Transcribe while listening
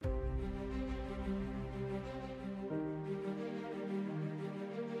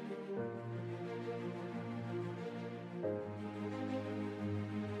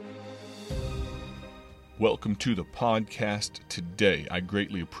Welcome to the podcast today. I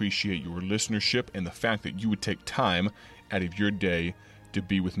greatly appreciate your listenership and the fact that you would take time out of your day to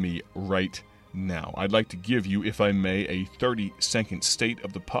be with me right now. I'd like to give you, if I may, a 30-second state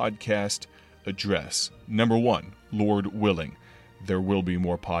of the podcast address. Number one, Lord willing, there will be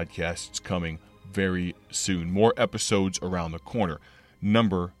more podcasts coming very soon. More episodes around the corner.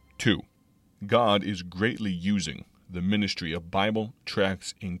 Number two, God is greatly using the ministry of Bible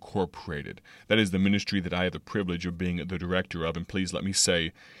Tracts Incorporated. That is the ministry that I have the privilege of being the director of, and please let me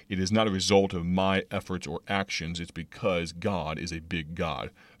say, it is not a result of my efforts or actions, it's because God is a big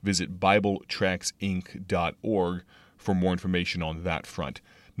God. Visit BibleTractsInc.org for more information on that front.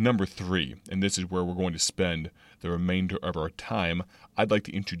 Number three, and this is where we're going to spend the remainder of our time, I'd like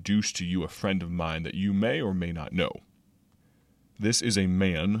to introduce to you a friend of mine that you may or may not know. This is a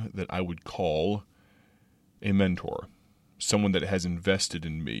man that I would call a mentor, someone that has invested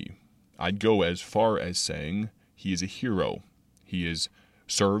in me. I'd go as far as saying he is a hero. He has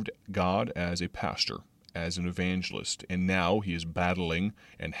served God as a pastor, as an evangelist, and now he is battling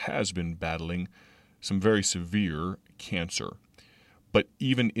and has been battling some very severe cancer. But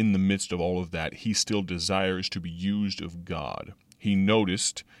even in the midst of all of that, he still desires to be used of God. He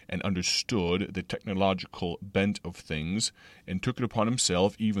noticed and understood the technological bent of things and took it upon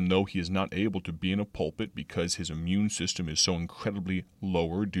himself, even though he is not able to be in a pulpit because his immune system is so incredibly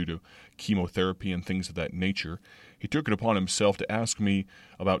lower due to chemotherapy and things of that nature. He took it upon himself to ask me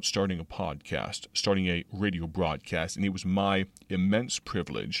about starting a podcast, starting a radio broadcast, and it was my immense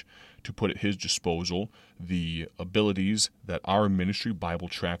privilege to put at his disposal the abilities that our ministry, Bible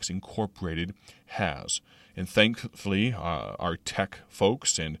Tracts Incorporated, has. And thankfully, our tech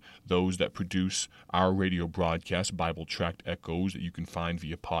folks and those that produce our radio broadcast, Bible Tract Echoes, that you can find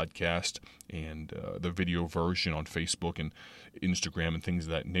via podcast and the video version on Facebook and Instagram and things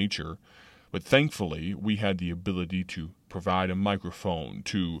of that nature. But thankfully, we had the ability to provide a microphone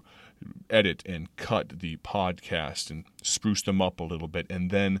to edit and cut the podcast and spruce them up a little bit and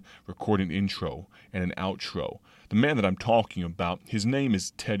then record an intro and an outro. The man that I'm talking about, his name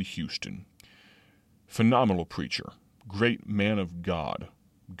is Ted Huston. Phenomenal preacher, great man of God.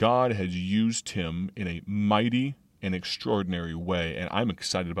 God has used him in a mighty and extraordinary way, and I'm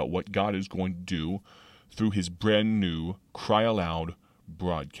excited about what God is going to do through his brand new Cry Aloud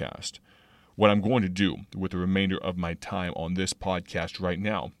broadcast. What I'm going to do with the remainder of my time on this podcast right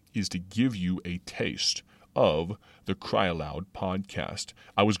now is to give you a taste of the Cry Aloud podcast.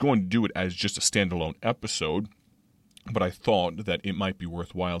 I was going to do it as just a standalone episode, but I thought that it might be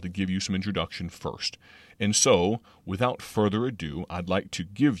worthwhile to give you some introduction first. And so, without further ado, I'd like to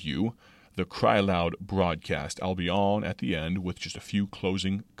give you the Cry Aloud broadcast. I'll be on at the end with just a few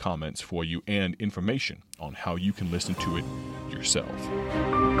closing comments for you and information on how you can listen to it yourself.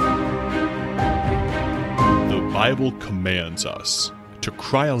 The Bible commands us to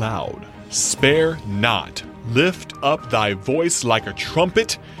cry aloud, spare not, lift up thy voice like a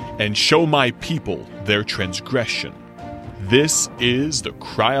trumpet, and show my people their transgression. This is the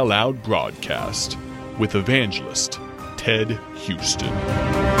Cry Aloud broadcast with evangelist Ted Huston.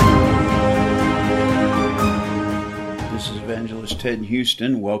 This is evangelist Ted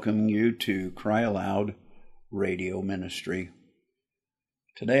Huston welcoming you to Cry Aloud Radio Ministry.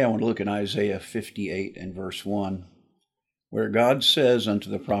 Today I want to look at Isaiah 58 and verse 1, where God says unto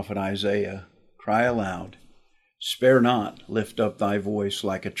the prophet Isaiah, Cry aloud, spare not, lift up thy voice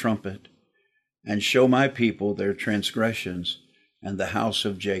like a trumpet, and show my people their transgressions, and the house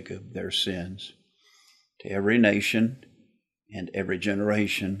of Jacob their sins. To every nation and every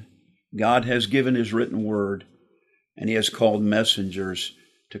generation, God has given his written word, and he has called messengers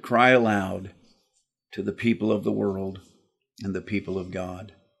to cry aloud to the people of the world and the people of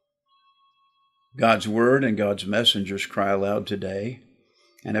God. God's word and God's messengers cry aloud today,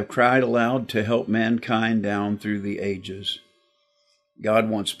 and have cried aloud to help mankind down through the ages. God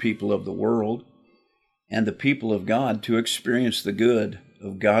wants people of the world and the people of God to experience the good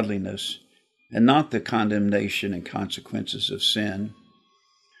of godliness and not the condemnation and consequences of sin.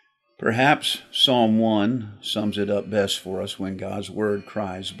 Perhaps Psalm 1 sums it up best for us when God's word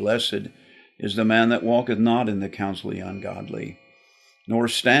cries, Blessed is the man that walketh not in the counsel of the ungodly, nor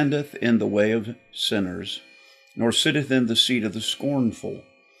standeth in the way of sinners, nor sitteth in the seat of the scornful.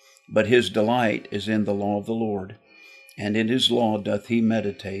 But his delight is in the law of the Lord, and in his law doth he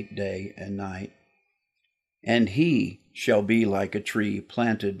meditate day and night. And he shall be like a tree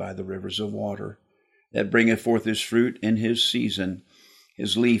planted by the rivers of water, that bringeth forth his fruit in his season.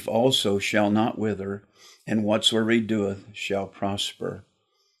 His leaf also shall not wither, and whatsoever he doeth shall prosper.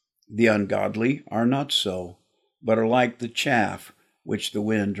 The ungodly are not so, but are like the chaff which the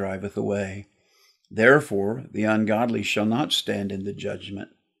wind driveth away. Therefore the ungodly shall not stand in the judgment,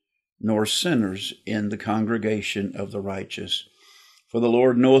 nor sinners in the congregation of the righteous. For the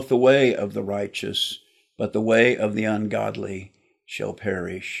Lord knoweth the way of the righteous, but the way of the ungodly shall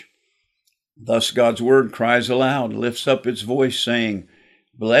perish. Thus God's word cries aloud, lifts up its voice, saying,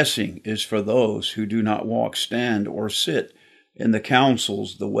 Blessing is for those who do not walk, stand, or sit in the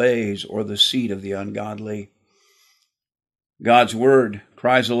counsels, the ways, or the seat of the ungodly. God's word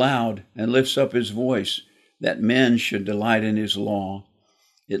cries aloud and lifts up his voice that men should delight in his law.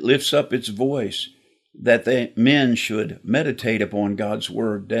 It lifts up its voice that men should meditate upon God's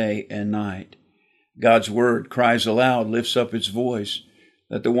word day and night. God's word cries aloud, lifts up its voice,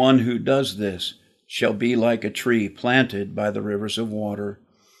 that the one who does this shall be like a tree planted by the rivers of water,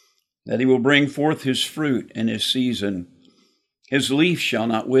 that he will bring forth his fruit in his season. His leaf shall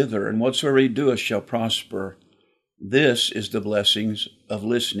not wither, and whatsoever he doeth shall prosper. This is the blessings of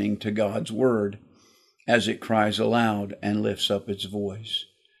listening to God's word as it cries aloud and lifts up its voice.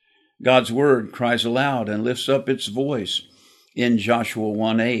 God's word cries aloud and lifts up its voice in Joshua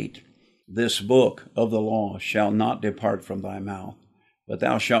 1:8. This book of the law shall not depart from thy mouth, but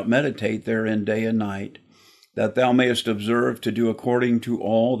thou shalt meditate therein day and night, that thou mayest observe to do according to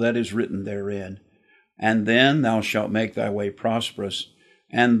all that is written therein. And then thou shalt make thy way prosperous,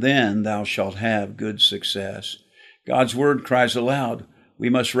 and then thou shalt have good success. God's word cries aloud. We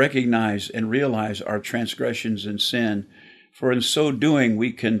must recognize and realize our transgressions and sin, for in so doing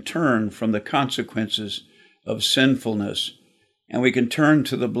we can turn from the consequences of sinfulness, and we can turn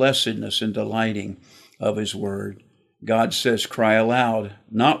to the blessedness and delighting of his word. God says, cry aloud,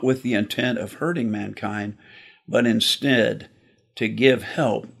 not with the intent of hurting mankind, but instead to give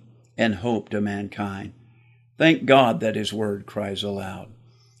help and hope to mankind. Thank God that his word cries aloud.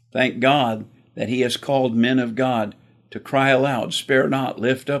 Thank God that he has called men of God to cry aloud, spare not,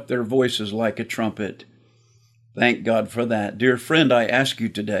 lift up their voices like a trumpet. Thank God for that. Dear friend, I ask you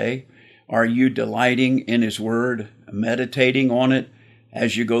today, are you delighting in his word, meditating on it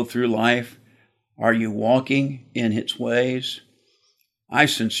as you go through life? Are you walking in its ways? I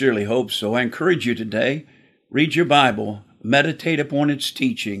sincerely hope so. I encourage you today, read your Bible, meditate upon its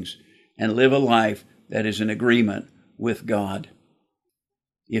teachings, and live a life that is in agreement with God.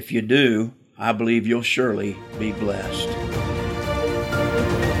 If you do, I believe you'll surely be blessed.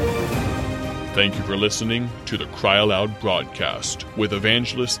 Thank you for listening to the Cry Aloud Broadcast with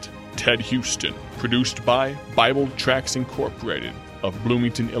evangelist Ted Huston, produced by Bible Tracts Incorporated of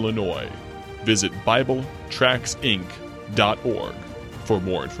Bloomington, Illinois. Visit BibleTractsInc.org for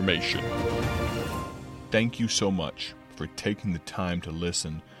more information. Thank you so much for taking the time to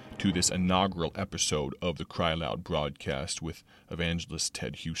listen to this inaugural episode of the Cry Aloud Broadcast with evangelist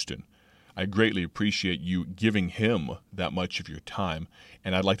Ted Huston. I greatly appreciate you giving him that much of your time.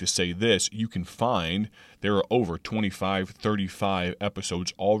 And I'd like to say this, you can find, there are over 35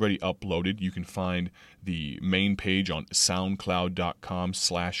 episodes already uploaded. You can find the main page on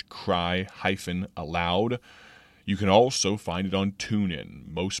soundcloud.com/cry-aloud. You can also find it on TuneIn.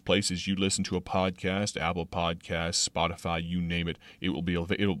 Most places you listen to a podcast, Apple Podcasts, Spotify, you name it, it will be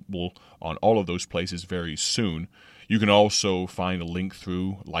available on all of those places very soon. You can also find a link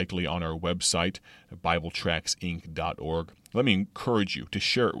through, likely on our website, BibleTractsInc.org. Let me encourage you to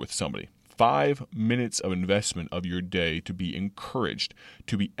share it with somebody. 5 minutes of investment of your day to be encouraged,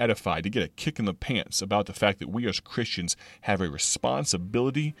 to be edified, to get a kick in the pants about the fact that we as Christians have a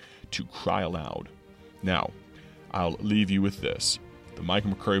responsibility to cry aloud. Now, I'll leave you with this. The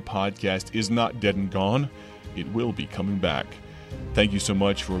Michael McCurry podcast is not dead and gone. It will be coming back. Thank you so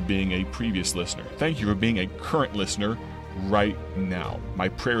much for being a previous listener. Thank you for being a current listener right now. My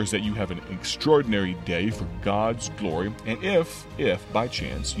prayer is that you have an extraordinary day for God's glory. And if by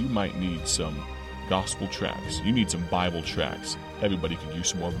chance you might need some gospel tracts, you need some Bible tracts, everybody could use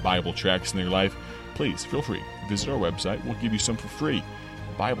some more Bible tracts in their life, please feel free. Visit our website. We'll give you some for free.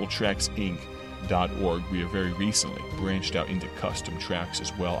 BibleTractsInc.org. We have very recently branched out into custom tracts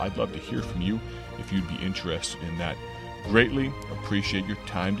as well. I'd love to hear from you if you'd be interested in that. Greatly appreciate your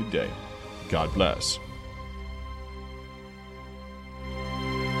time today. God bless.